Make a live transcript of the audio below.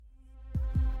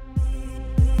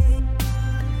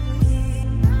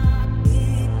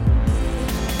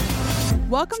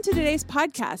Welcome to today's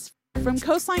podcast from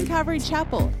Coastline Calvary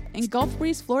Chapel in Gulf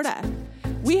Breeze, Florida.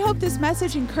 We hope this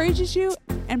message encourages you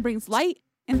and brings light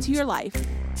into your life.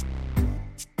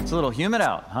 It's a little humid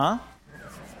out, huh?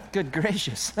 Good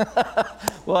gracious.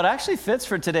 Well, it actually fits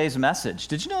for today's message.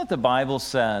 Did you know that the Bible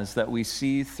says that we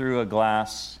see through a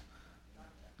glass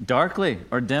darkly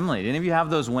or dimly? Did any of you have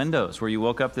those windows where you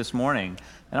woke up this morning?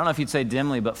 I don't know if you'd say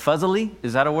dimly, but fuzzily?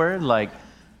 Is that a word?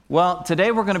 Well,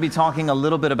 today we're going to be talking a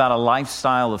little bit about a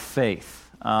lifestyle of faith.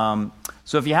 So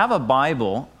if you have a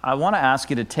Bible, I want to ask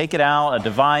you to take it out, a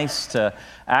device to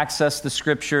access the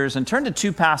scriptures, and turn to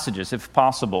two passages, if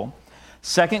possible.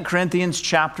 2 Corinthians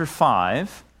chapter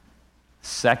 5.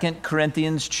 2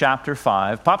 Corinthians chapter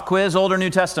 5. Pop quiz, Old or New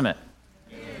Testament?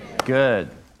 Good.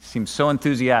 Seems so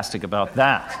enthusiastic about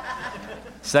that.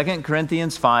 2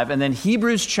 Corinthians 5, and then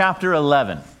Hebrews chapter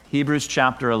 11. Hebrews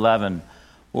chapter 11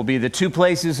 will be the two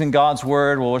places in God's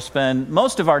Word where we'll spend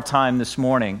most of our time this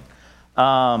morning.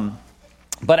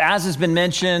 But as has been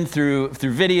mentioned through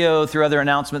video, through other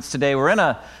announcements today, we're in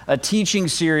a teaching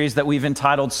series that we've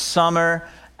entitled Summer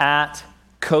at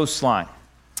Coastline.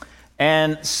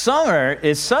 And summer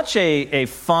is such a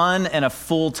fun and a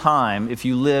full time if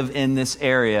you live in this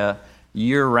area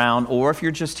year-round, or if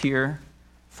you're just here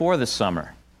for the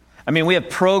summer. I mean, we have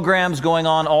programs going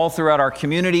on all throughout our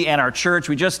community and our church.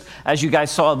 We just, as you guys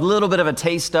saw a little bit of a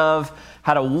taste of,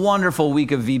 had a wonderful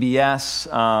week of VBS.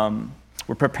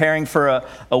 We're preparing for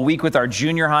a week with our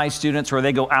junior high students where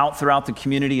they go out throughout the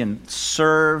community and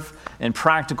serve in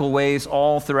practical ways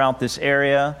all throughout this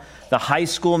area. The high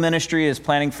school ministry is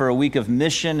planning for a week of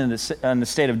mission in the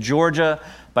state of Georgia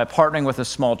by partnering with a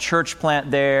small church plant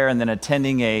there and then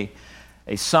attending a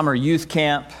summer youth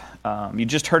camp. You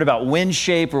just heard about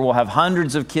WindShape, where we'll have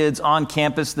hundreds of kids on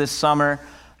campus this summer,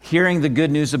 hearing the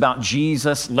good news about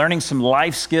Jesus, learning some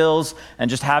life skills, and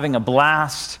just having a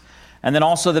blast. And then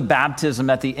also the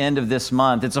baptism at the end of this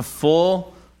month. It's a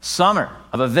full summer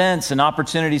of events and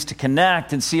opportunities to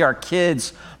connect and see our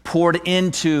kids poured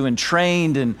into and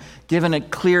trained and given a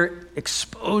clear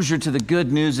exposure to the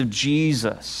good news of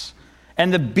Jesus.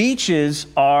 And the beaches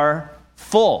are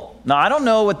full. Now, I don't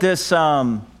know what this,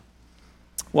 how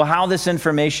this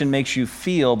information makes you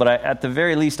feel, but at the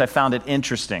very least, I found it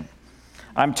interesting.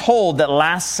 I'm told that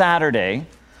last Saturday,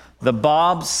 the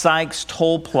Bob Sykes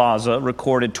Toll Plaza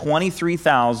recorded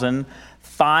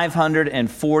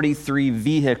 23,543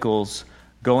 vehicles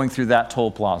going through that toll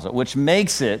plaza, which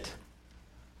makes it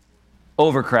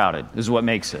overcrowded, is what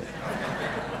makes it.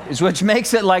 Which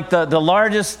makes it like the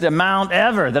largest amount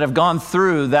ever that have gone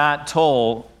through that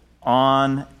toll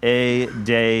on a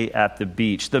day at the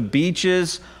beach. The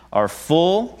beaches are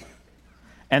full,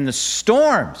 and the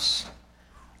storms.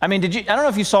 I mean, I don't know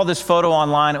if you saw this photo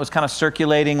online. It was kind of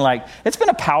circulating. It's been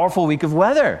a powerful week of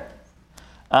weather.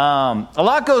 A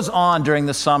lot goes on during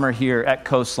the summer here at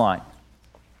Coastline.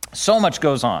 So much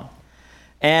goes on.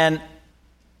 And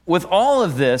with all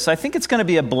of this, I think it's going to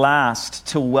be a blast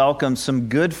to welcome some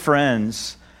good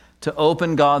friends to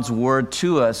open God's Word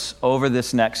to us over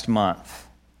this next month.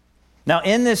 Now,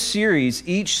 in this series,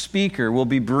 each speaker will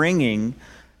be bringing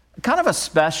kind of a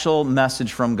special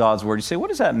message from God's Word. You say, what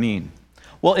does that mean?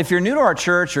 Well, if you're new to our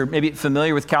church or maybe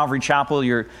familiar with Calvary Chapel,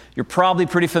 you're probably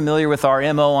pretty familiar with our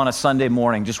MO on a Sunday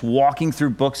morning, just walking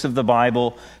through books of the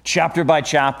Bible, chapter by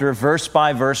chapter, verse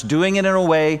by verse, doing it in a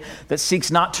way that seeks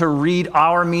not to read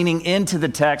our meaning into the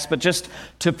text, but just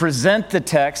to present the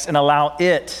text and allow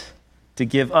it to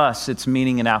give us its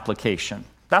meaning and application.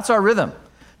 That's our rhythm.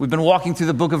 We've been walking through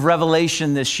the book of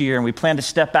Revelation this year, and we plan to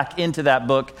step back into that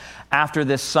book after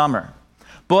this summer.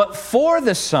 But for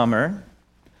the summer,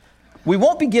 we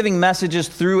won't be giving messages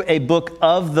through a book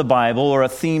of the Bible or a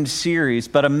themed series,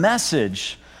 but a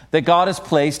message that God has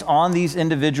placed on these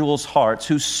individuals' hearts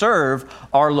who serve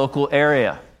our local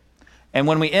area. And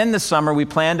when we end the summer, we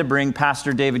plan to bring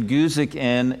Pastor David Guzik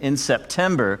in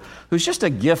September, who's just a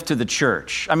gift to the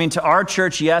church. I mean, to our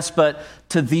church, yes, but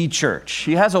to the church.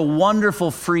 He has a wonderful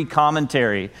free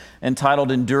commentary entitled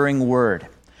Enduring Word.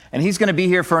 And he's going to be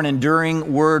here for an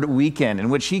Enduring Word weekend in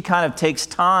which he kind of takes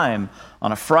time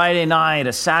on a Friday night,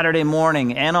 a Saturday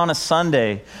morning, and on a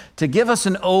Sunday to give us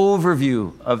an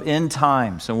overview of end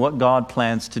times and what God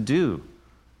plans to do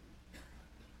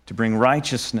to bring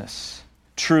righteousness,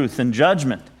 truth, and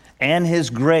judgment, and His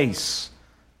grace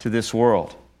to this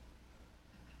world.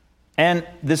 And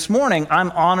this morning,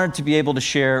 I'm honored to be able to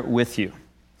share with you.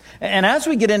 And as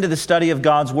we get into the study of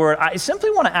God's Word, I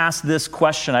simply want to ask this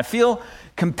question. I feel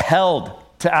compelled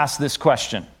to ask this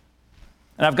question.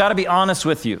 And I've got to be honest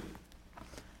with you.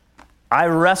 I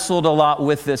wrestled a lot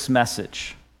with this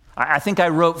message. I think I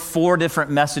wrote 4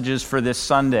 different messages for this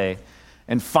Sunday.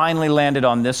 and finally landed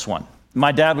on this one.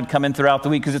 My dad would come in throughout the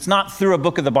week because it's not through a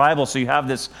book of the Bible, so you have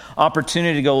this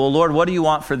opportunity to go, well, Lord, what do you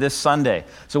want for this Sunday?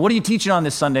 So what are you teaching on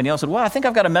this Sunday? And he said, well, I think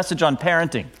I've got a message on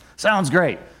parenting. Sounds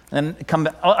great. And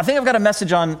I think I've got a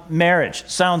message on marriage.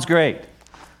 Sounds great.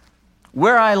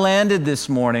 Where I landed this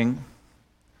morning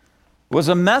was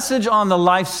a message on the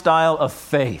lifestyle of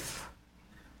faith.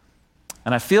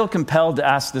 And I feel compelled to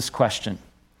ask this question.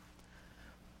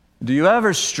 Do you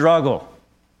ever struggle?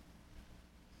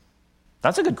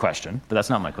 That's a good question, but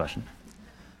that's not my question.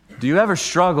 Do you ever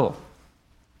struggle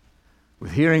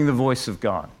with hearing the voice of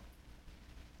God?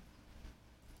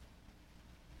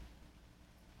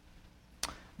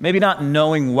 Maybe not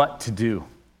knowing what to do.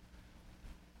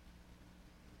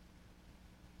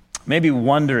 Maybe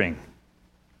wondering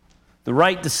the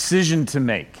right decision to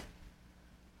make,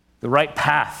 the right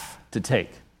path to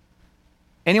take.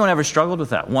 Anyone ever struggled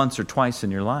with that once or twice in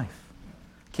your life?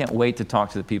 Can't wait to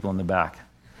talk to the people in the back.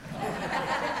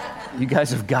 You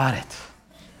guys have got it.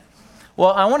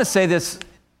 Well, I want to say this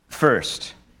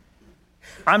first.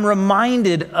 I'm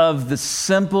reminded of the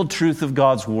simple truth of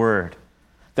God's word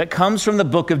that comes from the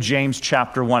book of James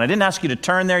chapter 1. I didn't ask you to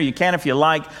turn there. You can if you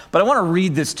like, but I want to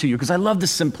read this to you because I love the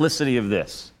simplicity of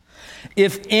this.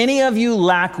 If any of you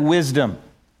lack wisdom,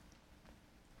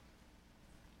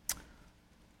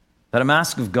 let him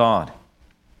ask of God,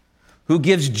 who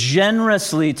gives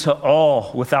generously to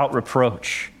all without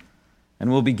reproach, and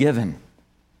will be given.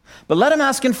 But let him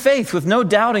ask in faith with no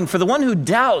doubting, for the one who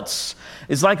doubts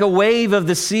is like a wave of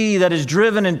the sea that is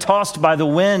driven and tossed by the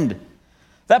wind.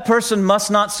 That person must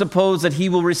not suppose that he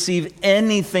will receive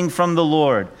anything from the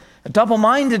Lord. A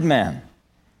double-minded man,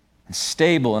 and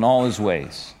stable in all his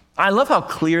ways. I love how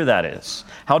clear that is,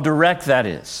 how direct that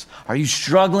is. Are you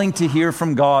struggling to hear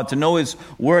from God, to know his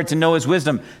word, to know his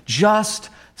wisdom?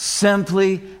 Just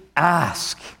simply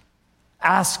ask.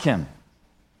 Ask him.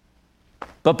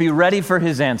 But be ready for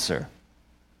his answer.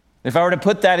 If I were to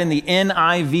put that in the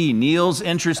NIV, Neil's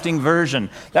interesting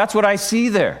version, that's what I see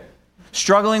there.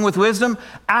 Struggling with wisdom?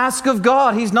 Ask of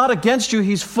God. He's not against you,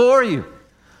 he's for you.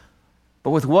 But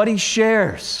with what he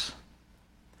shares,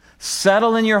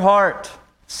 settle in your heart,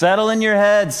 settle in your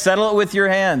head, settle it with your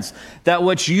hands, that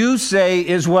what you say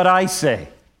is what I say.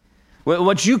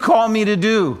 What you call me to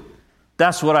do,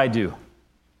 that's what I do.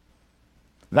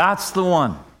 That's the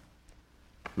one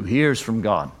who hears from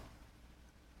God.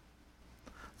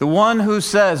 The one who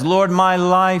says, Lord, my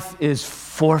life is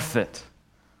forfeit.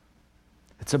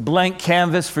 It's a blank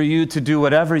canvas for you to do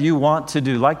whatever you want to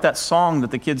do, like that song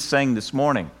that the kids sang this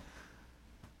morning.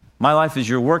 My life is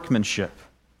your workmanship.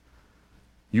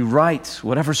 You write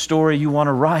whatever story you want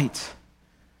to write.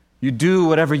 You do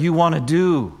whatever you want to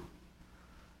do.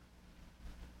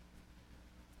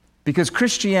 Because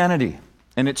Christianity,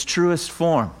 in its truest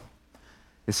form,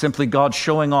 is simply God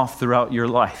showing off throughout your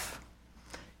life.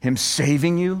 Him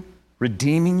saving you,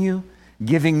 redeeming you,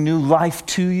 giving new life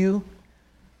to you,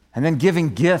 and then giving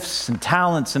gifts and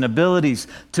talents and abilities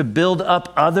to build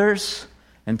up others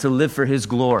and to live for his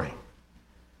glory.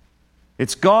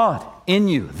 It's God in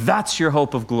you. That's your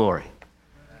hope of glory.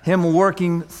 Him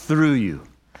working through you.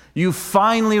 You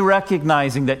finally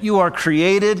recognizing that you are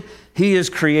created, he is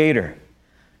creator.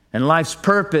 And life's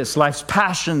purpose, life's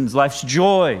passions, life's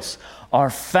joys are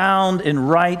found in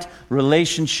right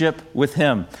relationship with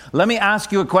him. Let me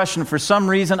ask you a question. For some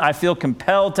reason, I feel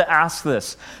compelled to ask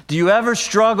this. Do you ever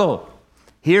struggle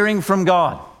hearing from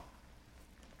God?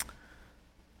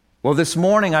 Well, this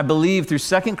morning, I believe through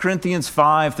 2 Corinthians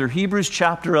 5, through Hebrews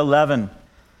chapter 11,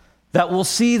 that we'll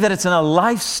see that it's in a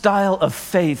lifestyle of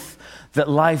faith that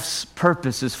life's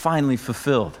purpose is finally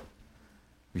fulfilled.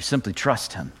 You simply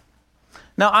trust him.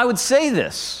 Now, I would say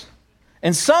this.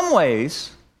 In some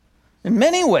ways, in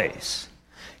many ways,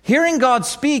 hearing God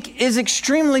speak is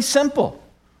extremely simple.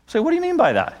 So what do you mean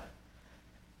by that?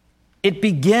 It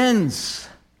begins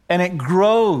and it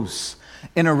grows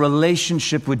in a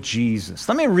relationship with Jesus.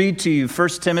 Let me read to you 1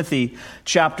 Timothy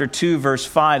chapter 2, verse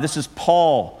 5. This is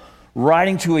Paul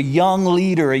writing to a young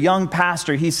leader, a young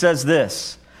pastor. He says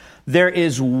this, there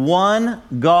is one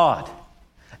God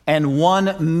and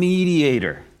one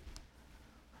mediator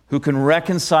who can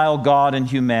reconcile God and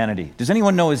humanity. Does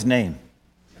anyone know his name?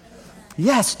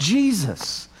 Yes,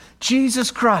 Jesus. Jesus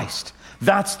Christ.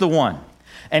 That's the one.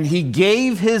 And he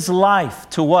gave his life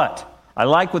to what? I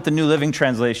like what the New Living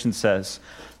Translation says.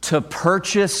 To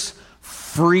purchase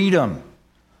freedom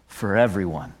for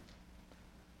everyone.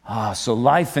 So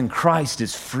life in Christ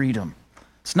is freedom.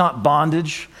 It's not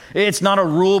bondage. It's not a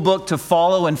rule book to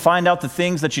follow and find out the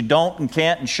things that you don't and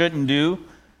can't and shouldn't do.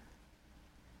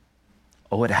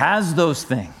 Oh, it has those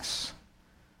things.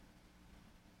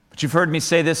 But But you've heard me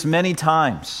say this many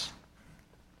times.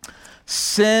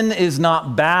 Sin is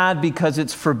not bad because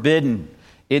it's forbidden.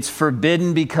 It's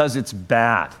forbidden because it's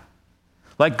bad.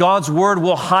 Like God's word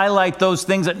will highlight those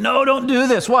things that, no, don't do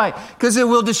this. Why? Because it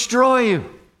will destroy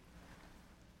you.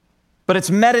 But it's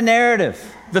meta-narrative.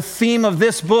 The theme of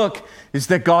this book is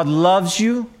that God loves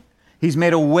you. He's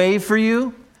made a way for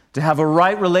you to have a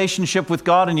right relationship with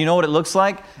God. And you know what it looks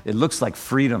like? It looks like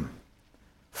freedom.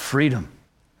 Freedom.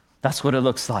 That's what it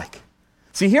looks like.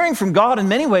 See, hearing from God in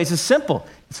many ways is simple.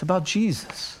 It's about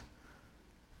Jesus.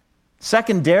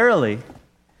 Secondarily,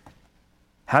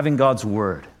 having God's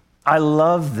word. I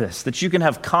love this, that you can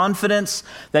have confidence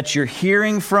that you're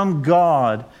hearing from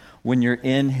God when you're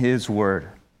in His word.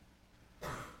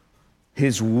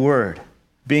 His word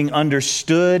being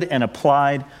understood and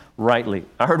applied rightly.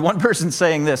 I heard one person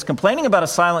saying this: complaining about a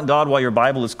silent God while your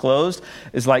Bible is closed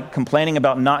is like complaining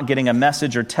about not getting a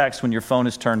message or text when your phone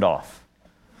is turned off.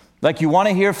 Like, you want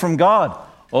to hear from God,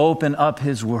 open up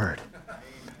His word.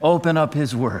 Open up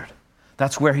His word.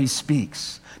 That's where He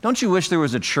speaks. Don't you wish there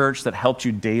was a church that helped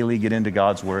you daily get into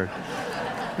God's word?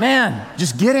 Man,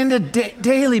 just get into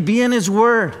daily, be in His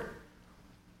word.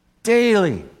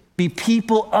 Daily, be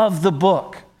people of the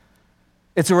book.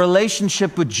 It's a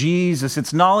relationship with Jesus.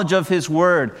 It's knowledge of His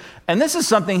word. And this is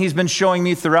something He's been showing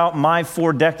me throughout my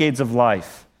 4 decades of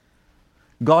life.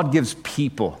 God gives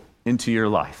people into your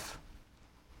life.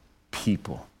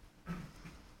 People.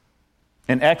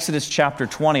 In Exodus chapter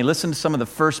 20, listen to some of the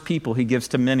first people He gives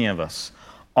to many of us.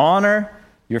 Honor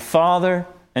your father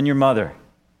and your mother.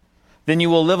 Then you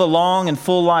will live a long and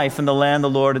full life in the land the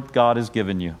Lord God has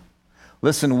given you.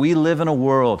 Listen, we live in a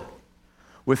world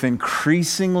with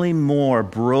increasingly more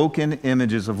broken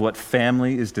images of what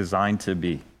family is designed to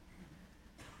be.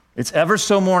 It's ever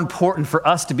so more important for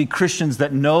us to be Christians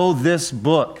that know this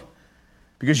book,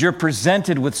 because you're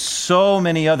presented with so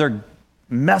many other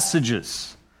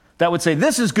messages that would say,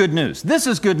 this is good news, this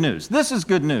is good news, this is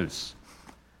good news.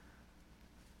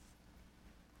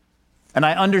 And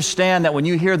I understand that when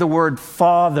you hear the word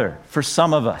father for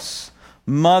some of us,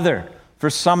 mother for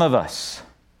some of us,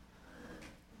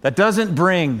 that doesn't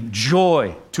bring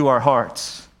joy to our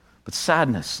hearts, but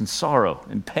sadness and sorrow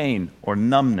and pain or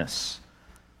numbness.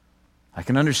 I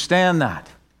can understand that.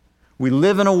 We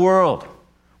live in a world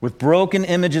with broken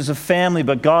images of family,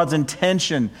 but God's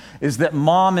intention is that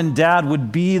mom and dad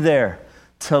would be there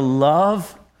to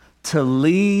love, to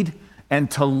lead, and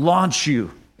to launch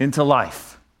you into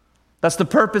life. That's the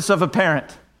purpose of a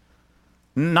parent.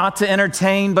 Not to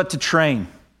entertain, but to train.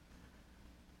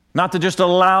 Not to just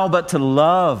allow, but to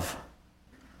love.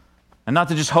 And not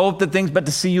to just hope that things, but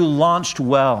to see you launched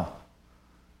well.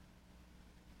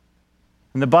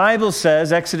 And the Bible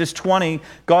says, Exodus 20,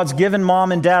 God's given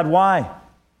mom and dad. Why?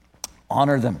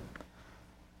 Honor them.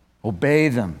 Obey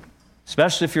them.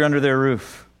 Especially if you're under their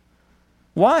roof.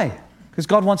 Why? Because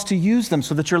God wants to use them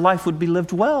so that your life would be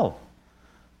lived well.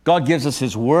 God gives us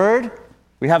His word.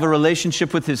 We have a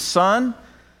relationship with His Son.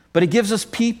 But He gives us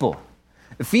people.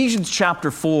 Ephesians chapter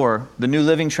 4, the New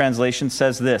Living Translation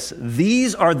says this: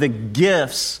 these are the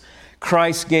gifts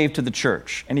Christ gave to the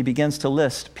church. And He begins to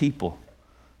list people.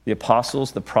 The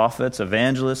apostles, the prophets,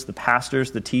 evangelists, the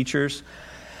pastors, the teachers.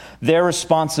 Their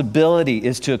responsibility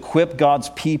is to equip God's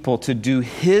people to do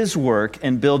His work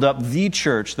and build up the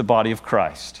church, the body of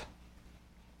Christ.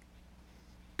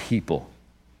 People.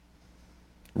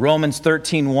 Romans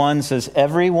 13:1 says,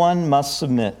 everyone must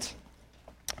submit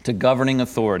to governing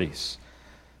authorities,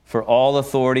 for all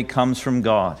authority comes from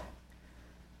God.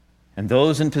 And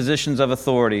those in positions of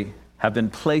authority have been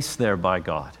placed there by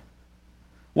God.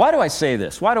 Why do I say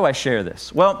this? Why do I share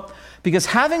this? Well, because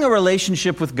having a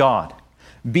relationship with God,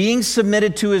 being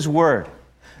submitted to His word,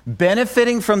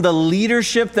 benefiting from the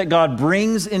leadership that God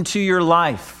brings into your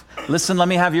life. Listen, let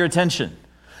me have your attention.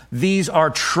 These are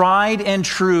tried and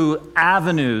true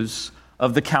avenues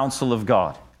of the counsel of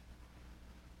God.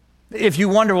 If you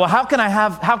wonder, well, how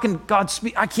can God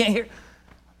speak? I can't hear.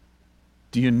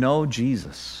 Do you know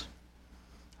Jesus?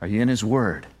 Are you in His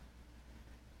word?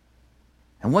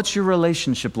 And what's your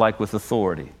relationship like with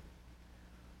authority?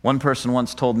 One person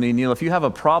once told me, Neil, if you have a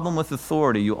problem with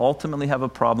authority, you ultimately have a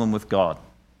problem with God.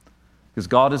 Because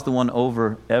God is the one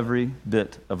over every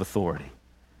bit of authority.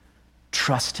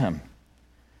 Trust Him.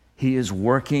 He is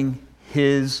working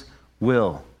His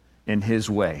will in His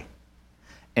way.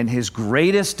 And His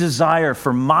greatest desire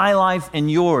for my life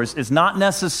and yours is not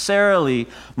necessarily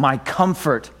my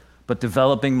comfort, but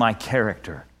developing my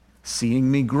character,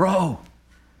 seeing me grow,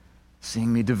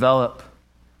 seeing me develop,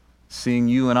 seeing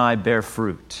you and I bear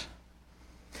fruit.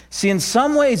 See, in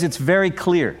some ways it's very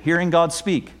clear, hearing God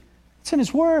speak. It's in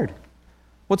His word.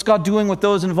 What's God doing with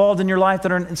those involved in your life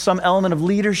that are in some element of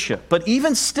leadership? But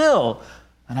even still,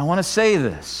 and I want to say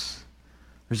this,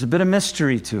 there's a bit of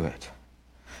mystery to it.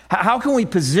 How can we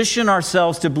position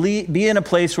ourselves to be in a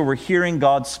place where we're hearing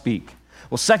God speak?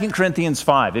 Well, 2 Corinthians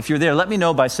 5, if you're there, let me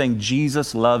know by saying,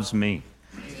 Jesus loves me.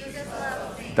 Jesus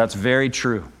loves me. That's very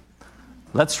true.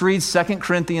 Let's read 2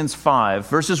 Corinthians 5,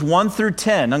 verses 1 through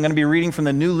 10. I'm going to be reading from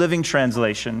the New Living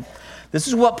Translation. This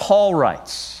is what Paul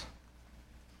writes.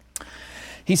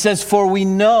 He says, "For we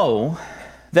know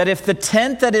that if the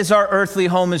tent that is our earthly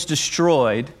home is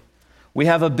destroyed, we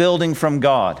have a building from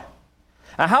God,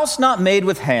 a house not made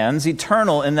with hands,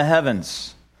 eternal in the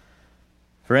heavens.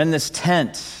 For in this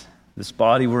tent, this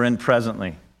body we're in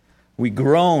presently, we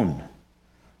groan,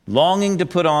 longing to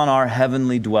put on our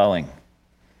heavenly dwelling.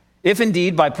 If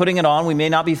indeed by putting it on we may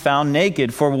not be found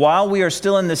naked, for while we are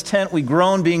still in this tent we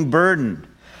groan, being burdened,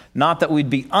 not that we'd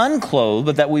be unclothed,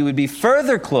 but that we would be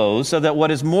further clothed, so that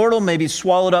what is mortal may be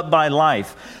swallowed up by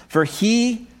life. For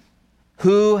he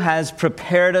who has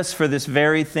prepared us for this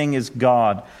very thing is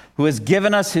God, who has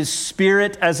given us his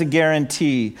Spirit as a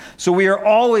guarantee. So we are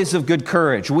always of good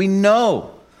courage. We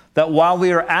know that while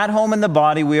we are at home in the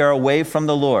body, we are away from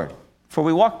the Lord. For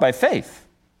we walk by faith,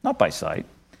 not by sight.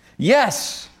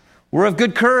 Yes, we're of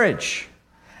good courage,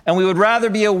 and we would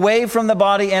rather be away from the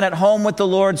body and at home with the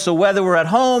Lord. So whether we're at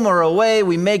home or away,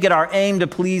 we make it our aim to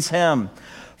please him.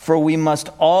 For we must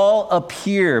all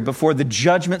appear before the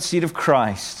judgment seat of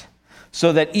Christ,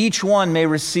 so that each one may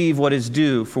receive what is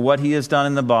due for what he has done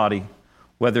in the body,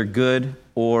 whether good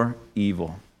or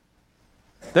evil."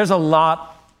 There's a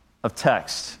lot of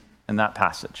text in that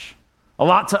passage, a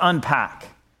lot to unpack.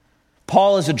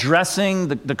 Paul is addressing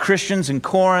the Christians in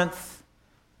Corinth,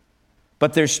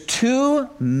 but there's two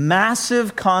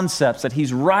massive concepts that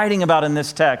he's writing about in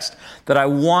this text that I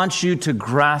want you to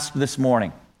grasp this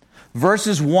morning.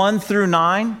 Verses 1 through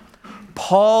 9,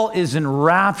 Paul is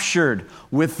enraptured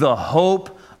with the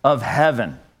hope of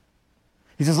heaven.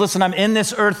 He says, listen, I'm in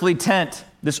this earthly tent,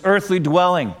 this earthly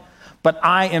dwelling, but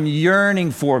I am yearning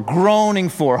for, groaning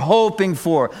for, hoping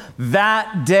for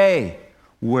that day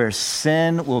where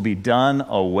sin will be done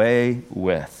away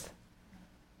with.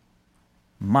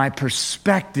 My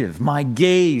perspective, my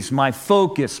gaze, my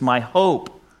focus, my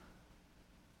hope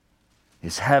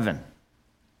is heaven.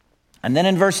 And then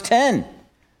in verse 10,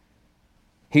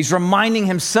 he's reminding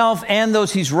himself and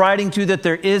those he's writing to that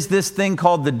there is this thing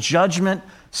called the judgment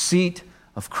seat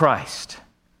of Christ.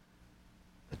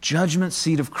 The judgment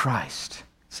seat of Christ.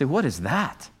 You say, what is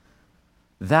that?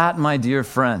 That, my dear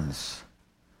friends,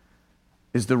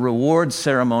 is the reward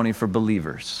ceremony for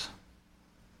believers.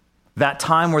 That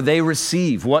time where they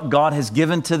receive what God has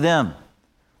given to them,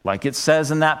 like it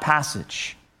says in that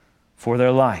passage, for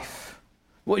their life.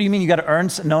 What do you mean you got to earn?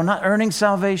 No, not earning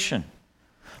salvation.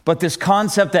 But this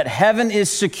concept that heaven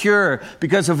is secure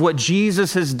because of what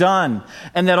Jesus has done,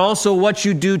 and that also what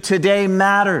you do today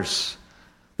matters.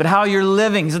 That how you're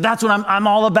living, that's what I'm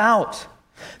all about.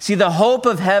 See, the hope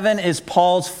of heaven is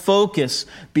Paul's focus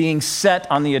being set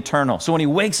on the eternal. So when he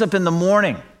wakes up in the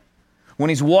morning, when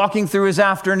he's walking through his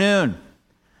afternoon,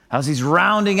 as he's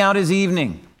rounding out his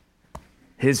evening,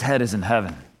 his head is in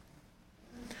heaven.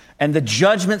 And the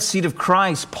judgment seat of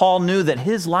Christ, Paul knew that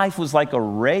his life was like a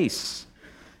race.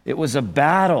 It was a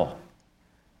battle.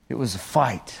 It was a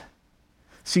fight.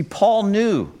 See, Paul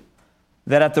knew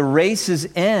that at the race's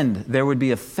end, there would be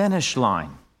a finish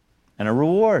line and a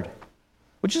reward,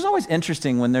 which is always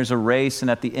interesting when there's a race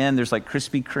and at the end there's like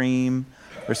Krispy Kreme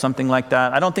or something like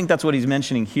that. I don't think that's what he's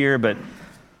mentioning here, but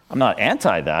I'm not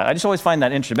anti that. I just always find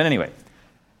that interesting. But anyway,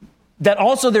 that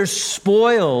also there's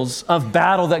spoils of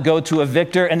battle that go to a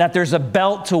victor, and that there's a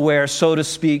belt to wear, so to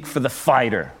speak, for the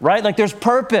fighter, right? Like there's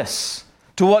purpose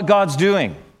to what God's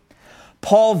doing.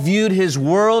 Paul viewed his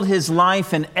world, his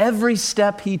life, and every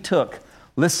step he took,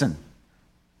 listen,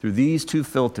 through these two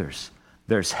filters.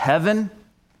 There's heaven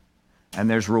and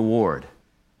there's reward.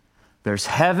 There's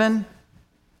heaven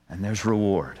and there's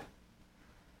reward.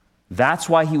 That's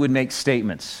why he would make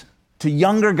statements to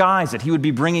younger guys that he would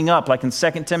be bringing up, like in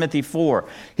 2 Timothy 4.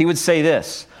 He would say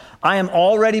this, I am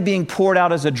already being poured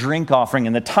out as a drink offering,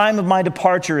 and the time of my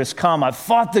departure has come. I've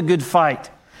fought the good fight.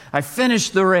 I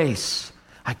finished the race.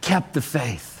 I kept the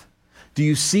faith. Do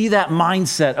you see that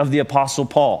mindset of the Apostle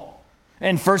Paul?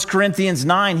 In 1 Corinthians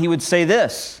 9, he would say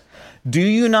this, do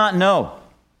you not know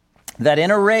that in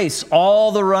a race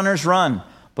all the runners run,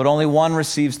 but only one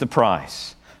receives the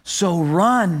prize? So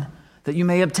run that you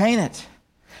may obtain it.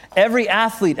 Every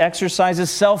athlete exercises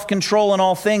self-control in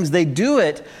all things. They do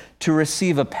it to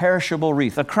receive a perishable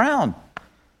wreath, a crown,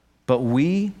 but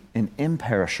we an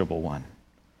imperishable one.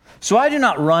 So I do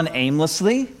not run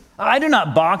aimlessly. I do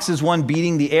not box as one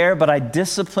beating the air, but I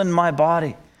discipline my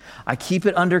body. I keep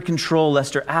it under control,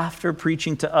 lest after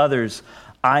preaching to others,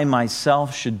 I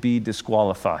myself should be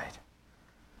disqualified.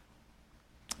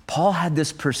 Paul had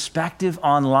this perspective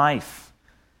on life,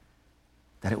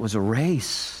 that it was a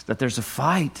race, that there's a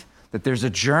fight, that there's a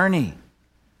journey,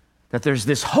 that there's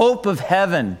this hope of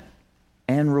heaven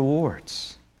and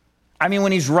rewards. I mean,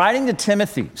 when he's writing to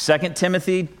Timothy, 2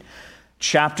 Timothy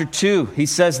chapter 2, he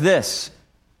says this,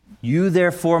 you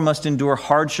therefore must endure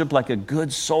hardship like a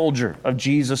good soldier of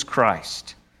Jesus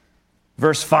Christ.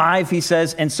 Verse 5, he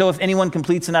says, and so if anyone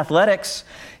completes in athletics,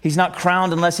 he's not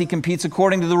crowned unless he competes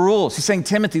according to the rules. He's saying,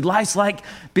 Timothy, life's like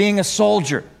being a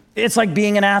soldier. It's like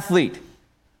being an athlete.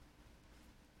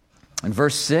 In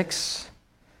verse 6,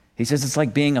 he says it's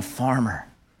like being a farmer,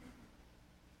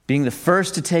 being the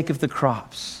first to take of the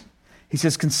crops. He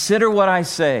says, consider what I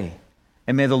say,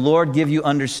 and may the Lord give you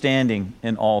understanding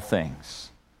in all things.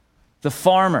 The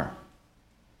farmer.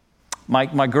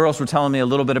 My girls were telling me a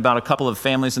little bit about a couple of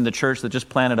families in the church that just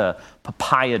planted a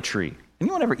papaya tree.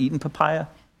 Anyone ever eaten papaya?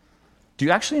 Do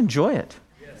you actually enjoy it?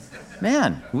 Yes.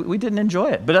 Man, we didn't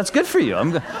enjoy it, but that's good for you.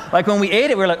 Like when we ate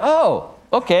it, we were like, oh,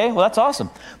 okay, well, that's awesome.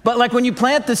 But like when you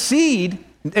plant the seed,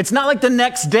 it's not like the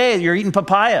next day you're eating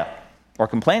papaya or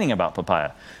complaining about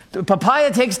papaya.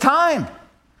 Papaya takes time.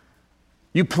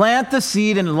 You plant the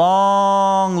seed in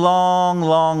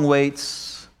long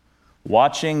waits,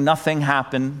 watching nothing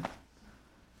happen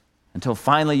until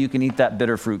finally you can eat that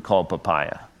bitter fruit called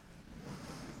papaya.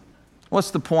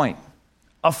 What's the point?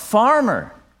 A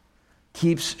farmer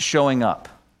keeps showing up,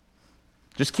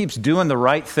 just keeps doing the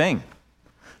right thing,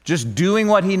 just doing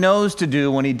what he knows to do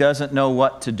when he doesn't know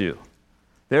what to do.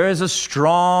 There is a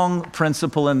strong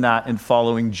principle in that in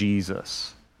following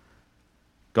Jesus.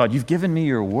 God, you've given me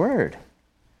your word.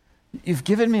 You've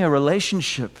given me a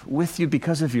relationship with you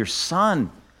because of your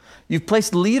Son. You've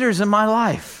placed leaders in my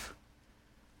life.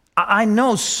 I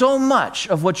know so much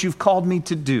of what you've called me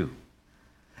to do.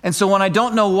 And so when I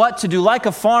don't know what to do, like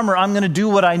a farmer, I'm going to do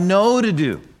what I know to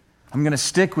do. I'm going to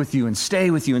stick with you and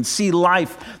stay with you and see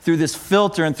life through this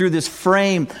filter and through this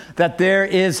frame that there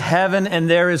is heaven and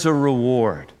there is a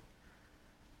reward.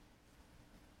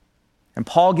 And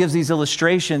Paul gives these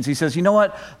illustrations. He says, you know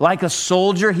what? Like a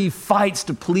soldier, he fights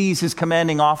to please his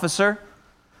commanding officer.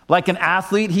 Like an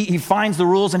athlete, he finds the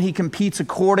rules and he competes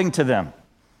according to them.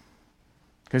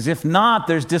 Because if not,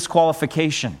 there's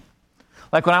disqualification.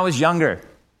 Like when I was younger,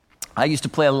 I used to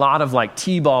play a lot of like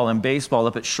t-ball and baseball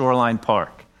up at Shoreline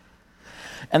Park.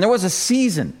 And there was a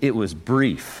season, it was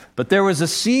brief, but there was a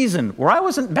season where I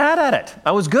wasn't bad at it.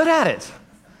 I was good at it.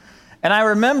 And I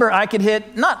remember I could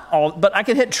hit, not all, but I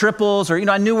could hit triples or,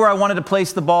 I knew where I wanted to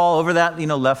place the ball over that,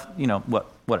 left,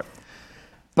 whatever.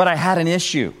 But I had an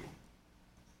issue.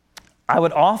 I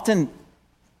would often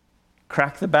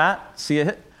crack the bat, see a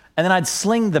hit, and then I'd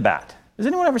sling the bat. Has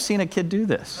anyone ever seen a kid do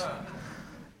this?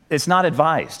 It's not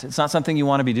advised. It's not something you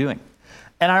want to be doing.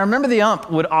 And I remember the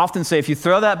ump would often say, if you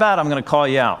throw that bat, I'm going to call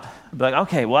you out. I'd be like,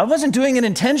 okay, well, I wasn't doing it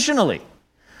intentionally.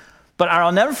 But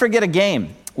I'll never forget a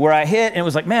game where I hit, and it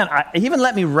was like, man, he even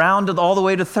let me round it all the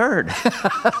way to third.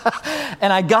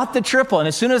 And I got the triple, and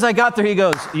as soon as I got there, he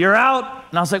goes, you're out.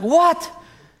 And I was like, what?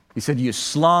 He said, you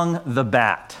slung the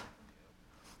bat.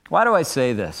 Why do I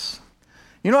say this?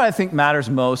 You know what I think matters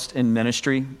most in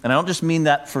ministry? And I don't just mean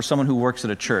that for someone who works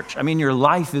at a church. I mean, your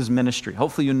life is ministry.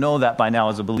 Hopefully you know that by now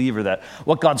as a believer, that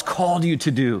what God's called you to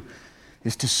do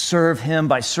is to serve him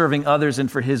by serving others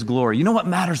and for his glory. You know what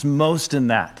matters most in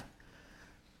that?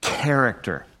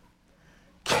 Character.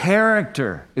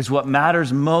 Character is what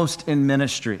matters most in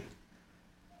ministry.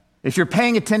 If you're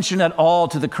paying attention at all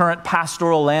to the current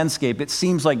pastoral landscape, it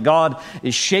seems like God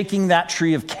is shaking that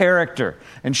tree of character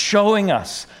and showing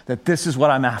us that this is what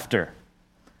I'm after.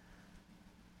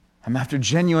 I'm after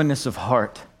genuineness of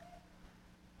heart.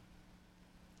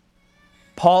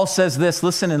 Paul says this,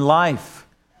 listen, in life,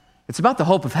 it's about the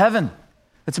hope of heaven.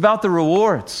 It's about the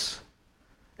rewards.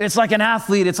 It's like an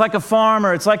athlete. It's like a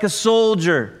farmer. It's like a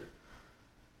soldier.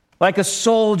 Like a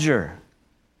soldier,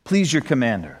 please your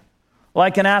commander.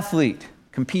 Like an athlete,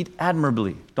 compete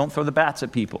admirably. Don't throw the bats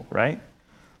at people, right?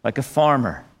 Like a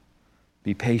farmer,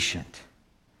 be patient.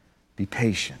 Be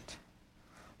patient.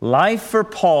 Life for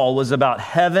Paul was about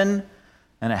heaven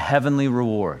and a heavenly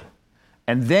reward.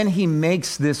 And then he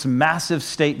makes this massive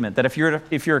statement that if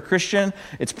you're a Christian,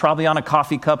 it's probably on a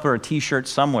coffee cup or a t-shirt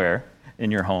somewhere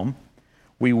in your home.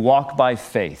 We walk by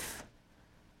faith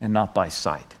and not by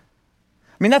sight.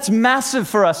 I mean, that's massive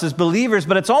for us as believers,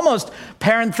 but it's almost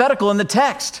parenthetical in the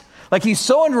text. Like he's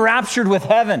so enraptured with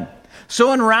heaven,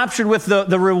 so enraptured with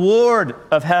the reward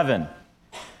of heaven.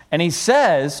 And he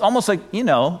says, almost like,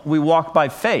 we walk by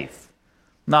faith,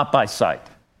 not by sight.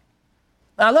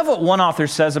 And I love what one author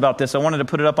says about this. I wanted to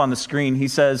put it up on the screen. He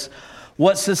says,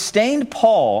 what sustained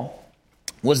Paul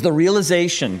was the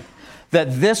realization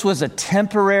that this was a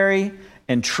temporary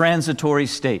and transitory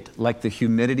state, like the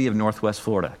humidity of Northwest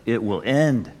Florida. It will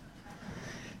end.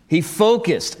 He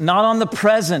focused not on the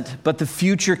present, but the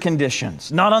future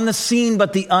conditions, not on the seen,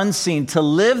 but the unseen. To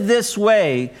live this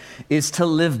way is to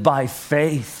live by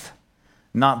faith,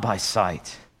 not by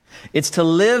sight. It's to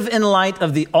live in light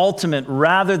of the ultimate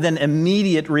rather than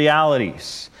immediate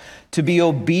realities, to be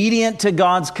obedient to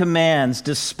God's commands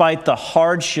despite the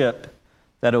hardship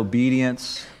that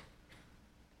obedience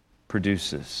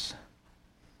produces.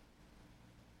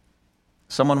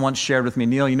 Someone once shared with me,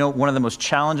 Neil, one of the most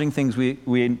challenging things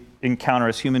we encounter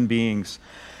as human beings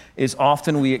is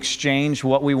often we exchange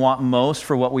what we want most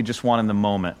for what we just want in the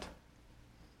moment.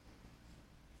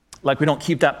 Like we don't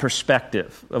keep that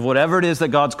perspective of whatever it is that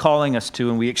God's calling us to,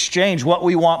 and we exchange what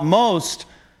we want most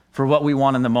for what we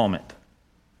want in the moment.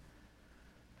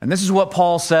 And this is what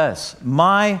Paul says,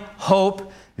 my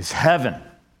hope is heaven,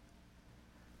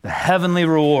 the heavenly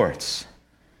rewards.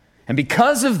 And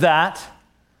because of that,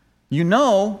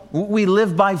 we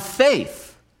live by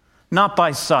faith, not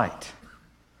by sight.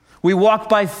 We walk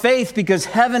by faith because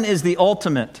heaven is the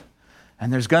ultimate,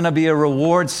 and there's going to be a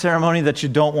reward ceremony that you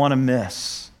don't want to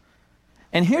miss.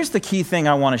 And here's the key thing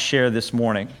I want to share this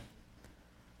morning.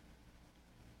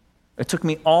 It took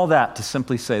me all that to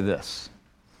simply say this.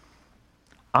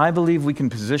 I believe we can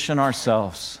position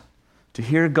ourselves to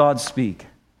hear God speak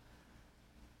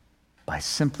by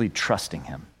simply trusting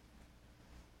Him.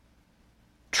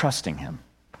 Trusting Him.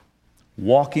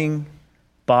 Walking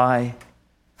by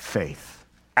faith.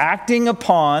 Acting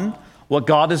upon what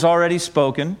God has already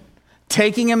spoken,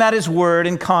 taking Him at His word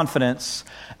in confidence,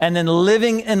 and then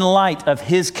living in light of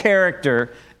His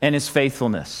character and His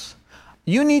faithfulness.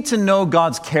 You need to know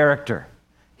God's character.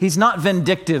 He's not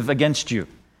vindictive against you.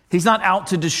 He's not out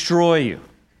to destroy you.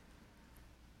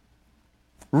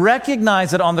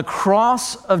 Recognize that on the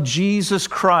cross of Jesus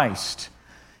Christ,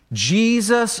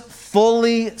 Jesus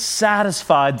fully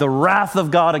satisfied the wrath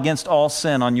of God against all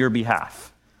sin on your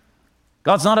behalf.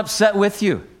 God's not upset with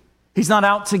you. He's not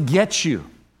out to get you.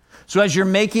 So as you're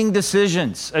making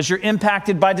decisions, as you're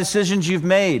impacted by decisions you've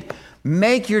made,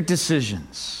 make your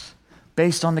decisions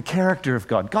based on the character of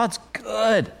God. God's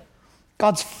good.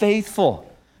 God's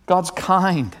faithful. God's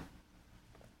kind.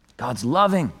 God's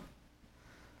loving.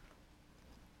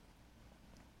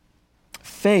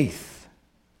 Faith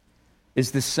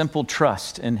is this simple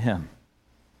trust in Him.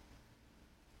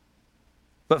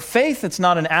 But faith that's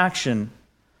not an action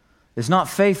is not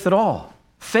faith at all.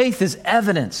 Faith is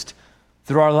evidenced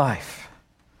through our life.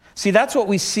 See, that's what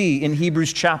we see in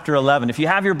Hebrews chapter 11. If you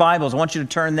have your Bibles, I want you to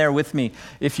turn there with me,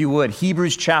 if you would.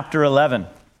 Hebrews chapter 11.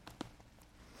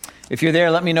 If you're there,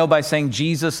 let me know by saying,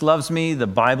 Jesus loves me, the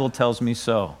Bible tells me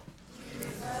so.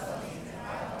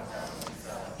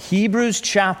 Hebrews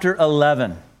chapter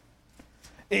 11.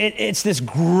 It's this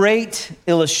great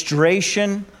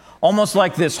illustration, almost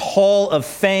like this hall of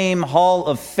fame, hall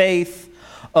of faith,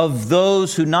 of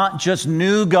those who not just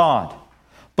knew God,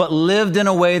 but lived in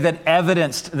a way that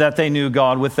evidenced that they knew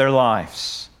God with their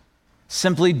lives,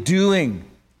 simply doing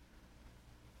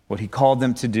what He called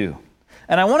them to do.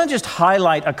 And I want to just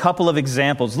highlight a couple of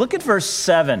examples. Look at verse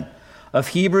 7 of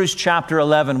Hebrews chapter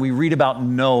 11. We read about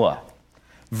Noah.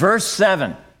 Verse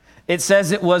 7, it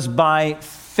says it was by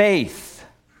faith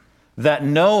that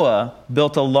Noah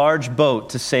built a large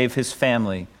boat to save his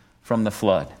family from the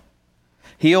flood.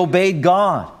 He obeyed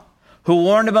God, who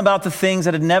warned him about the things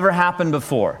that had never happened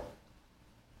before.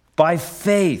 By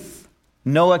faith,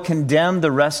 Noah condemned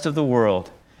the rest of the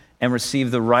world and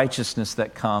received the righteousness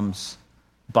that comes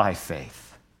by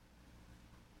faith.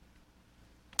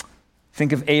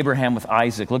 Think of Abraham with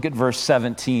Isaac. Look at verse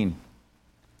 17,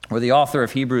 where the author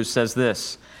of Hebrews says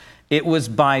this, it was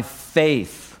by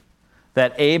faith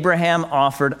that Abraham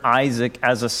offered Isaac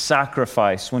as a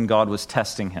sacrifice when God was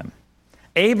testing him.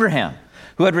 Abraham,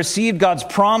 who had received God's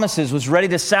promises, was ready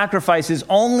to sacrifice his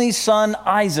only son,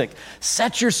 Isaac.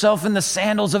 Set yourself in the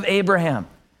sandals of Abraham.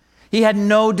 He had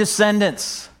no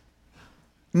descendants,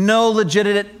 no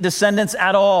legitimate descendants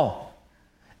at all.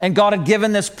 And God had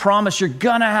given this promise, you're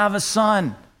going to have a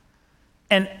son.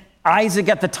 And Isaac,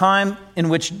 at the time in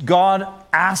which God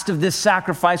asked of this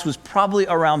sacrifice, was probably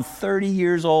around 30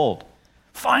 years old.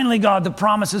 Finally, God, the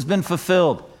promise has been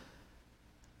fulfilled.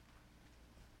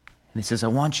 And He says, I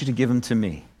want you to give him to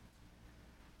me.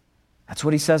 That's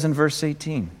what He says in verse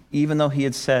 18. Even though He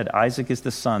had said, Isaac is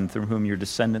the son through whom your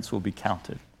descendants will be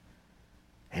counted.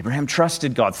 Abraham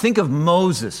trusted God. Think of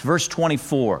Moses, verse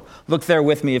 24. Look there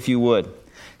with me if you would.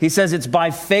 He says, it's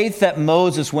by faith that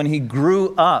Moses, when he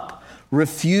grew up,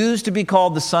 refused to be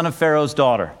called the son of Pharaoh's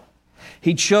daughter.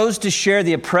 He chose to share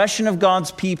the oppression of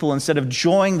God's people instead of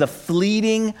enjoying the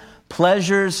fleeting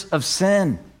pleasures of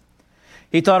sin.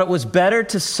 He thought it was better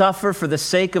to suffer for the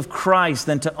sake of Christ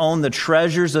than to own the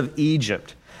treasures of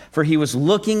Egypt, for he was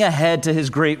looking ahead to his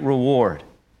great reward.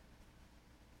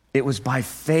 It was by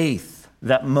faith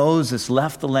that Moses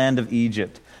left the land of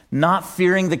Egypt, not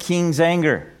fearing the king's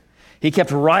anger. He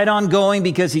kept right on going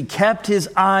because he kept his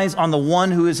eyes on the one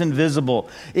who is invisible.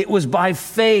 It was by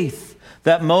faith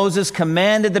that Moses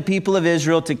commanded the people of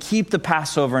Israel to keep the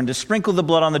Passover and to sprinkle the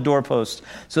blood on the doorposts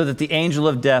so that the angel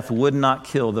of death would not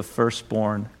kill the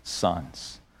firstborn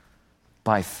sons.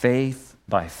 By faith,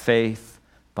 by faith,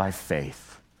 by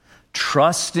faith.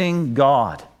 Trusting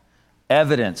God,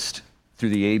 evidenced through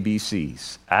the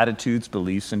ABCs, attitudes,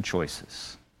 beliefs, and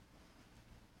choices.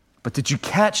 But did you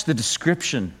catch the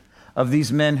description of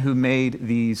these men who made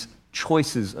these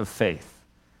choices of faith?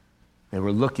 They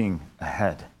were looking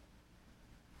ahead.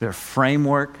 Their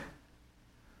framework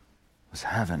was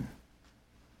heaven,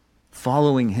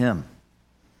 following him.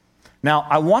 Now,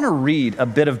 I want to read a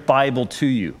bit of Bible to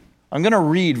you. I'm going to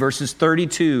read verses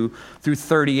 32 through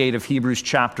 38 of Hebrews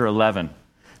chapter 11,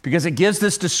 because it gives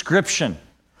this description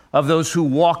of those who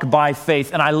walk by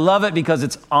faith. And I love it because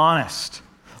it's honest.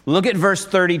 Look at verse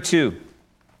 32,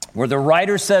 where the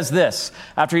writer says this,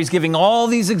 after he's giving all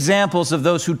these examples of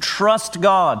those who trust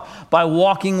God by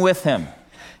walking with him.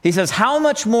 He says, how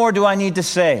much more do I need to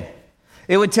say?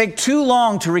 It would take too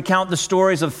long to recount the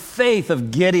stories of faith of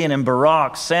Gideon and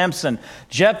Barak, Samson,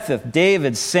 Jephthah,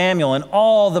 David, Samuel, and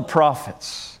all the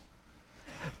prophets.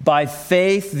 By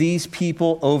faith, these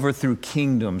people overthrew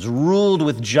kingdoms, ruled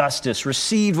with justice,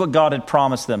 received what God had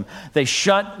promised them. They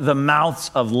shut the mouths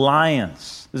of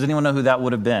lions. Does anyone know who that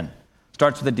would have been?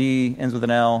 Starts with a D, ends with an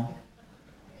L.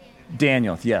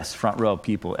 Daniel, yes, front row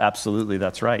people. Absolutely,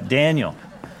 that's right. Daniel.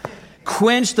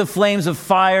 Quenched the flames of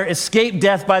fire, escaped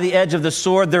death by the edge of the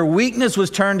sword. Their weakness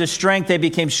was turned to strength. They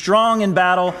became strong in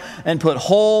battle and put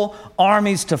whole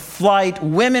armies to flight.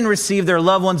 Women received their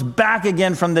loved ones back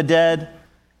again from the dead.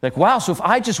 Like, wow, so if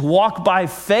I just walk by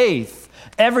faith,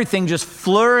 everything just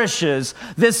flourishes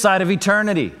this side of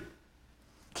eternity.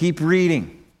 Keep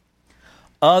reading.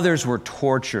 Others were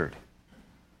tortured,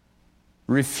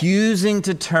 refusing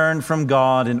to turn from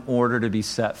God in order to be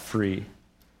set free.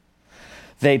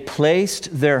 They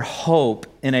placed their hope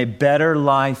in a better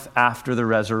life after the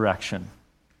resurrection.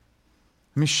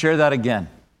 Let me share that again.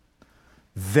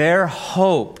 Their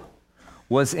hope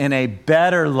was in a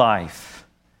better life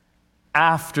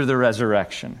after the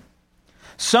resurrection.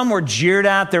 Some were jeered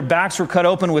at, their backs were cut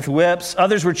open with whips,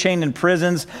 others were chained in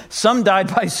prisons, some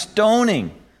died by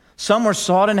stoning, some were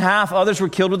sawed in half, others were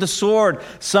killed with the sword,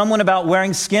 some went about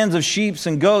wearing skins of sheep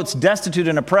and goats, destitute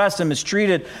and oppressed and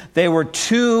mistreated. They were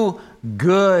too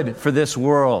good for this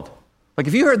world. Like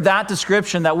if you heard that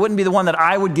description, that wouldn't be the one that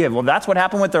I would give. Well, that's what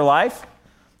happened with their life.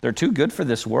 They're too good for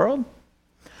this world.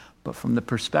 But from the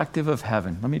perspective of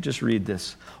heaven, let me just read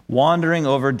this. Wandering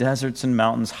over deserts and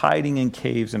mountains, hiding in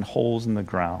caves and holes in the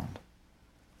ground.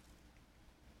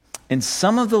 In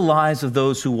some of the lives of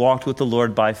those who walked with the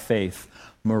Lord by faith,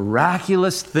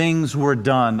 miraculous things were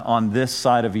done on this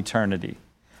side of eternity.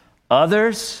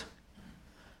 Others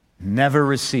never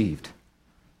received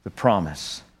the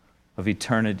promise of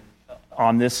eternity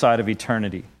on this side of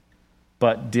eternity,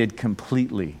 but did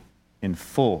completely in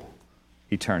full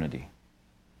eternity.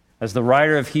 As the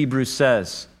writer of Hebrews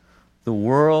says, the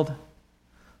world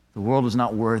was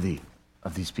not worthy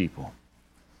of these people.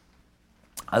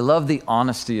 I love the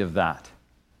honesty of that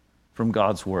from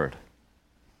God's word.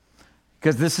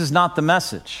 Because this is not the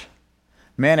message.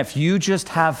 Man, if you just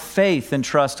have faith and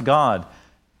trust God,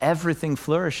 everything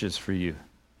flourishes for you.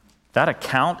 That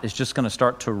account is just going to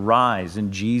start to rise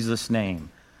in Jesus'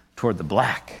 name toward the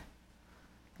black.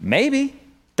 Maybe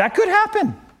that could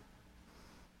happen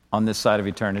on this side of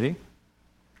eternity.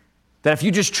 That if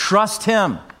you just trust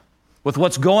him with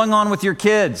what's going on with your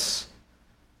kids,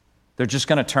 they're just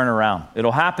going to turn around.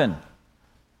 It'll happen.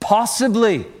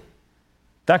 Possibly.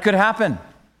 That could happen.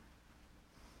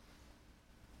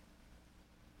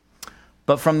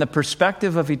 But from the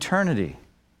perspective of eternity,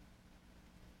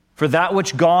 for that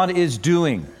which God is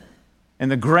doing in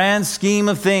the grand scheme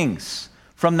of things,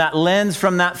 from that lens,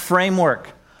 from that framework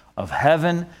of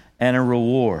heaven and a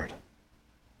reward,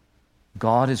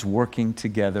 God is working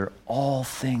together all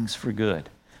things for good.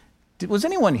 Was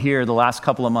anyone here the last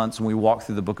couple of months when we walked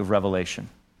through the book of Revelation?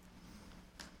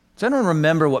 Does anyone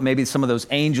remember what maybe some of those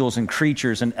angels and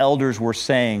creatures and elders were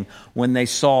saying when they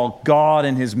saw God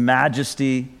in his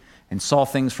majesty and saw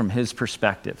things from his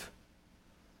perspective?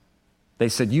 They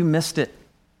said, you missed it.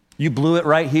 You blew it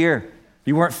right here.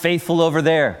 You weren't faithful over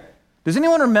there. Does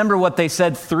anyone remember what they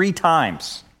said 3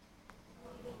 times?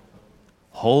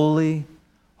 Holy,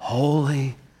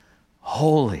 holy,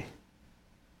 holy.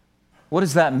 What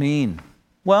does that mean?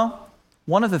 Well,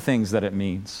 one of the things that it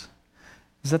means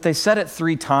is that they said it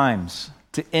 3 times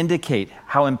to indicate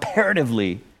how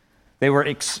imperatively they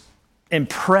were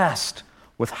impressed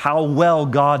with how well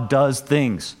God does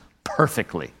things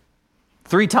perfectly.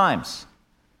 3 times.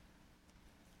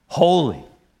 Holy,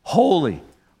 holy,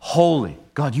 holy.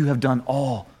 God, you have done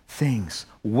all things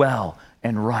well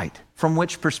and right. From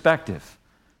which perspective?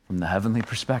 From the heavenly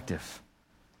perspective.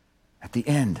 At the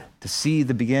end, to see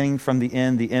the beginning from the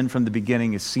end from the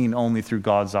beginning is seen only through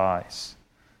God's eyes.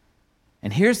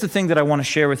 And here's the thing that I want to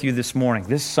share with you this morning,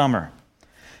 this summer.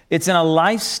 It's in a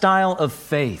lifestyle of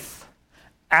faith,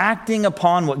 acting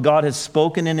upon what God has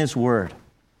spoken in his word,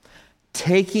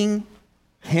 taking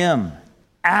him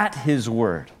at his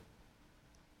word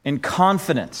in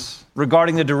confidence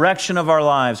regarding the direction of our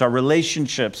lives, our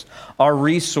relationships, our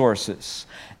resources,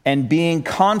 and being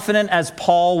confident as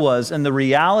Paul was in the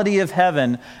reality of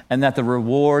heaven and that the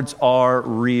rewards are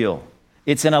real.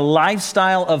 It's in a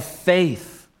lifestyle of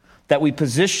faith that we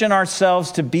position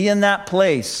ourselves to be in that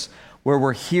place where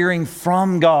we're hearing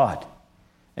from God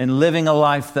and living a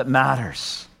life that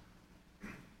matters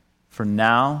for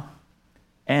now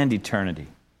and eternity.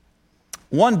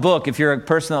 One book, if you're a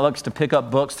person that looks to pick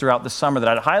up books throughout the summer, that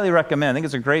I'd highly recommend, I think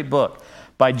it's a great book,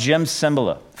 by Jim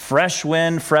Cymbala, Fresh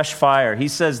Wind, Fresh Fire. He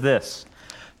says this: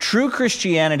 true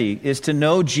Christianity is to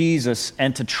know Jesus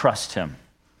and to trust him,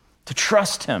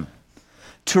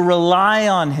 to rely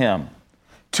on him,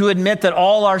 to admit that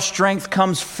all our strength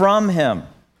comes from him.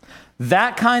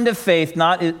 That kind of faith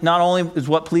not only is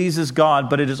what pleases God,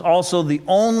 but it is also the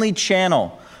only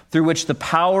channel through which the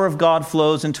power of God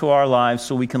flows into our lives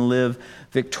so we can live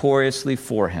victoriously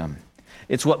for him.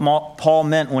 It's what Paul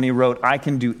meant when he wrote, I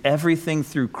can do everything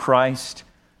through Christ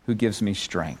who gives me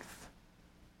strength.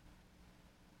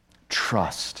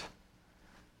 Trust.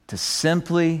 To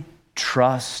simply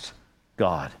trust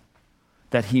God,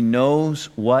 that he knows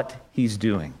what he's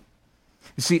doing.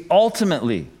 You see,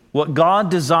 ultimately, what God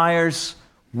desires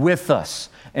with us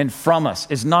and from us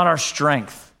is not our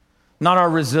strength, not our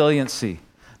resiliency,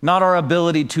 not our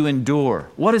ability to endure.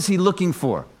 What is he looking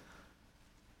for?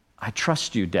 I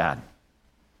trust you, Dad,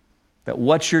 that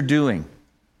what you're doing,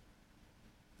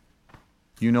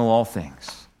 you know all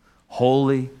things.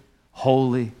 Holy,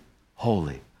 holy,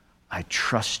 holy. I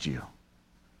trust you.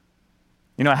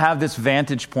 You know, I have this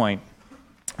vantage point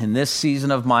in this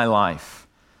season of my life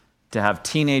to have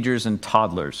teenagers and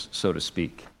toddlers, so to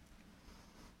speak.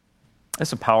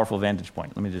 That's a powerful vantage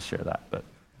point. Let me just share that.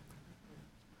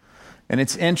 And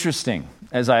it's interesting,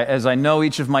 as I know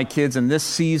each of my kids in this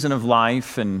season of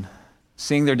life and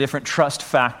seeing their different trust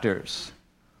factors,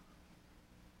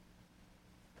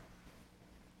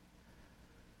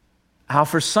 how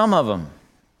for some of them,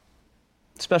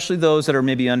 especially those that are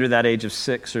maybe under that age of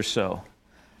 6 or so,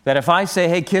 that if I say,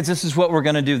 hey kids, this is what we're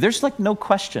going to do, there's like no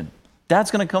question. Dad's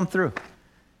going to come through.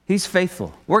 He's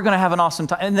faithful. We're going to have an awesome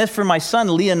time. And this for my son,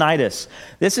 Leonidas,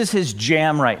 this is his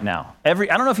jam right now. I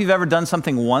don't know if you've ever done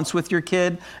something once with your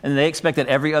kid and they expect that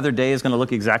every other day is going to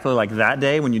look exactly like that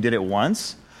day when you did it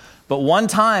once. But one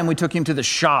time we took him to the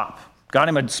shop, got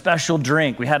him a special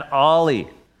drink. We had Ollie,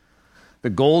 the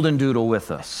golden doodle,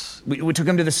 with us. We took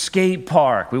him to the skate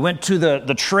park. We went to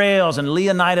the trails, and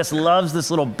Leonidas loves this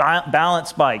little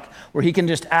balance bike where he can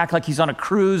just act like he's on a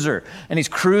cruiser, and he's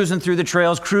cruising through the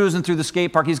trails, cruising through the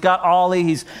skate park. He's got Ollie.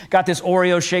 He's got this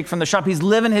Oreo shake from the shop. He's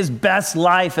living his best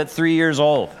life at 3 years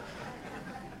old.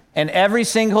 And every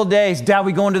single day, Dad,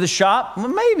 we going to the shop? Well,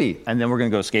 maybe. And then we're going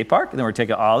to go to the skate park, and then we're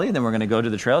taking Ollie, and then we're going to go to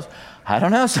the trails. I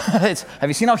don't know. Have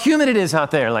you seen how humid it is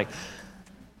out there? Like,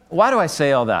 why do I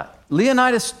say all that?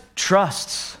 Leonidas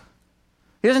trusts.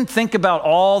 He doesn't think about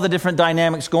all the different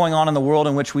dynamics going on in the world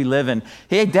in which we live in.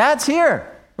 Hey, Dad's here.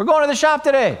 We're going to the shop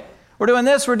today. We're doing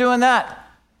this, we're doing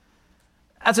that.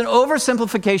 That's an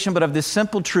oversimplification, but of this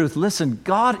simple truth. Listen,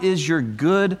 God is your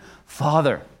good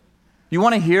Father. You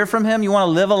want to hear from him? You want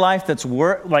to live a life that's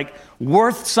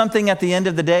worth something at the end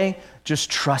of the day? Just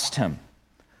trust him.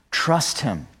 Trust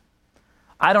him.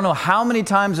 I don't know how many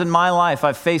times in my life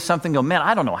I've faced something and go, man,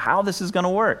 I don't know how this is going to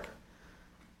work.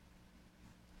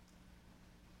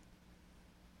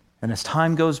 And as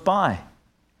time goes by, I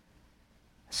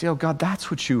say, oh God,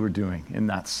 that's what you were doing in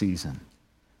that season.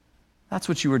 That's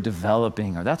what you were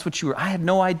developing, or that's what I had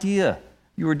no idea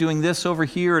You were doing this over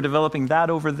here or developing that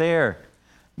over there.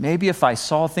 Maybe if I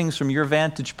saw things from your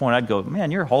vantage point, I'd go,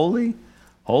 man, you're holy,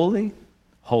 holy,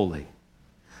 holy.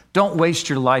 Don't waste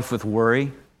your life with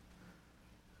worry.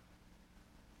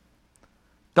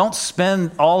 Don't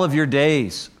spend all of your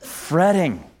days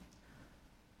fretting.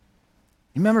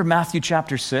 You remember Matthew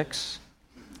chapter 6?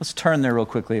 Let's turn there real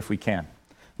quickly if we can.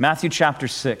 Matthew chapter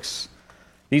 6.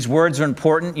 These words are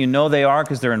important. You know they are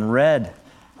because they're in red.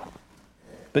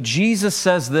 But Jesus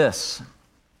says this.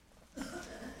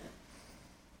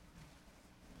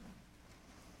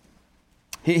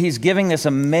 He's giving this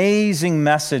amazing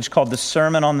message called the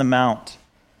Sermon on the Mount.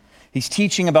 He's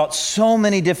teaching about so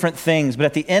many different things, but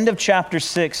at the end of chapter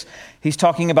 6, he's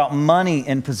talking about money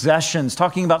and possessions,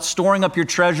 talking about storing up your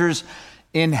treasures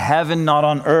in heaven, not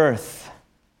on earth.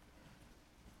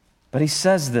 But he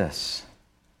says this,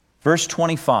 verse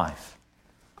 25.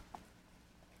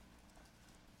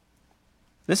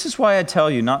 This is why I tell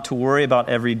you not to worry about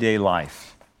everyday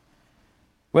life.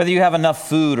 Whether you have enough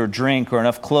food or drink or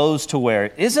enough clothes to wear,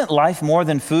 isn't life more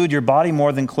than food, your body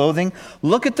more than clothing?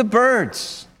 Look at the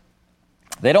birds.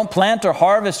 They don't plant or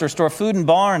harvest or store food in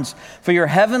barns, for your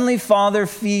heavenly Father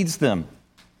feeds them,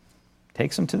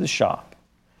 takes them to the shop.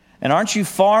 And aren't you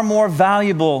far more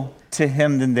valuable to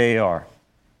him than they are?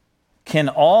 Can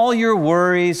all your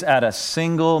worries add a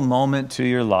single moment to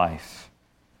your life?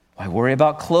 Why worry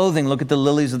about clothing? Look at the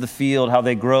lilies of the field, how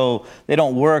they grow. They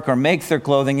don't work or make their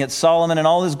clothing, yet Solomon in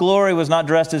all his glory was not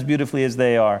dressed as beautifully as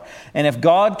they are. And if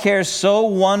God cares so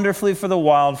wonderfully for the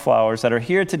wildflowers that are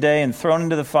here today and thrown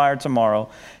into the fire tomorrow,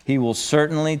 he will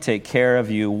certainly take care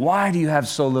of you. Why do you have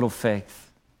so little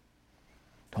faith?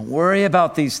 Don't worry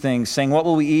about these things, saying, what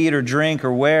will we eat or drink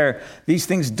or wear? These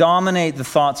things dominate the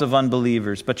thoughts of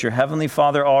unbelievers, but your heavenly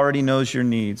Father already knows your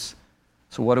needs.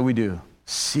 So what do?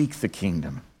 Seek the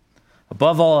kingdom.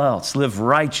 Above all else, live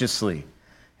righteously,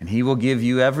 and he will give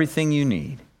you everything you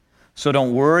need. So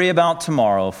don't worry about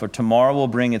tomorrow, for tomorrow will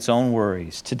bring its own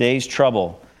worries. Today's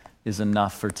trouble is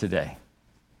enough for today.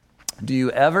 Do you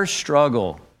ever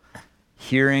struggle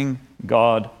hearing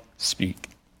God speak?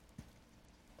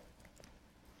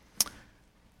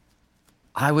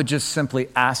 I would just simply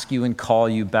ask you and call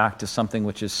you back to something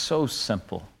which is so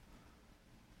simple.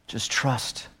 Just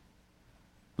trust.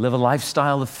 Live a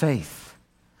lifestyle of faith.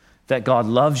 That God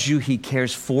loves you, he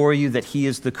cares for you, that he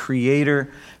is the creator,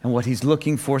 and what he's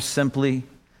looking for simply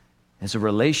is a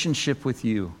relationship with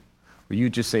you where you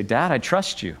just say, Dad, I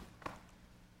trust you.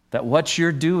 That what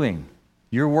you're doing,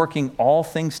 you're working all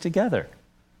things together.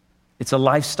 It's a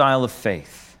lifestyle of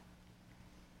faith.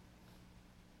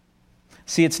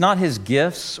 See, it's not his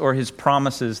gifts or his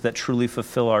promises that truly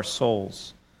fulfill our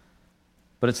souls,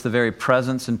 but it's the very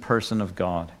presence and person of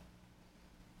God.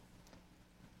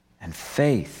 And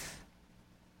faith,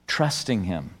 trusting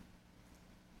him,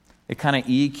 it kind of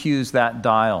EQs that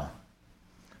dial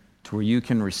to where you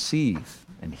can receive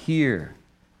and hear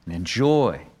and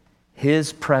enjoy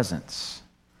his presence.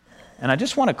 And I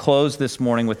just want to close this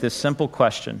morning with this simple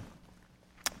question.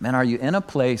 Man, are you in a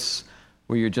place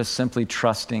where you're just simply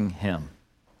trusting him?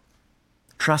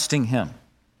 Trusting him.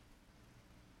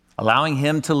 Allowing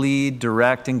him to lead,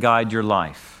 direct, and guide your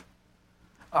life.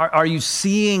 Are you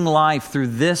seeing life through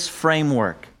this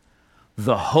framework?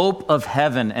 The hope of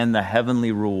heaven and the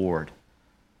heavenly reward.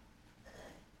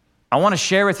 I want to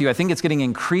share with you, I think it's getting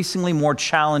increasingly more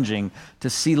challenging to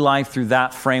see life through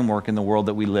that framework in the world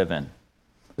that we live in.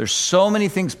 There's so many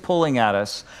things pulling at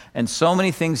us and so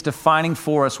many things defining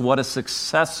for us what a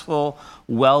successful,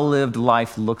 well-lived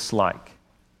life looks like.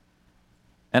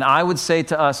 And I would say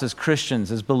to us as Christians,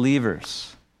 as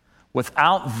believers,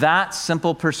 without that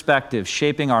simple perspective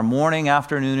shaping our morning,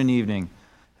 afternoon, and evening,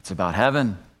 it's about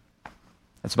heaven.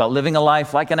 It's about living a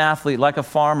life like an athlete, like a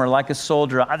farmer, like a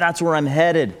soldier. That's where I'm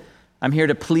headed. I'm here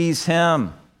to please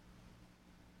him.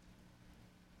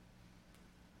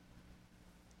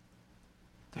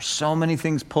 There's so many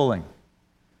things pulling.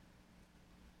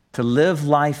 To live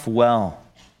life well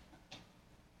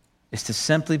is to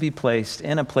simply be placed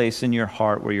in a place in your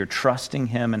heart where you're trusting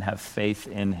him and have faith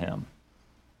in him.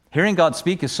 Hearing God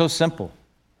speak is so simple.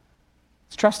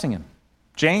 It's trusting him.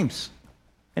 James,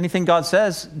 anything God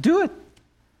says, do it.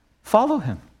 Follow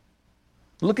him.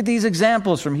 Look at these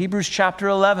examples from Hebrews chapter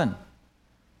 11.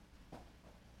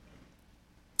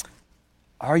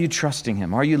 Are you trusting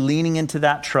him? Are you leaning into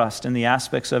that trust in the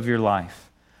aspects of your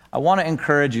life? I want to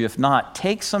encourage you, if not,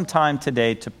 take some time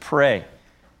today to pray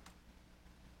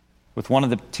with one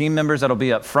of the team members that'll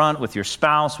be up front, with your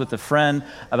spouse, with a friend,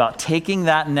 about taking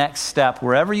that next step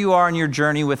wherever you are in your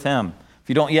journey with him. If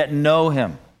you don't yet know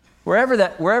him,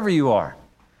 wherever you are,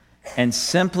 and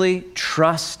simply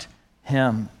trust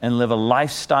him and live a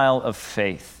lifestyle of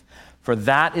faith. For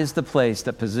that is the place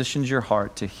that positions your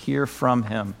heart to hear from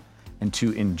him and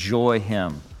to enjoy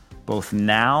him, both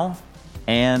now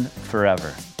and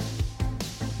forever.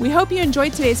 We hope you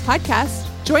enjoyed today's podcast.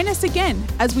 Join us again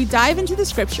as we dive into the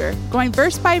scripture, going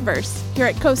verse by verse here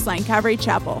at Coastline Calvary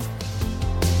Chapel.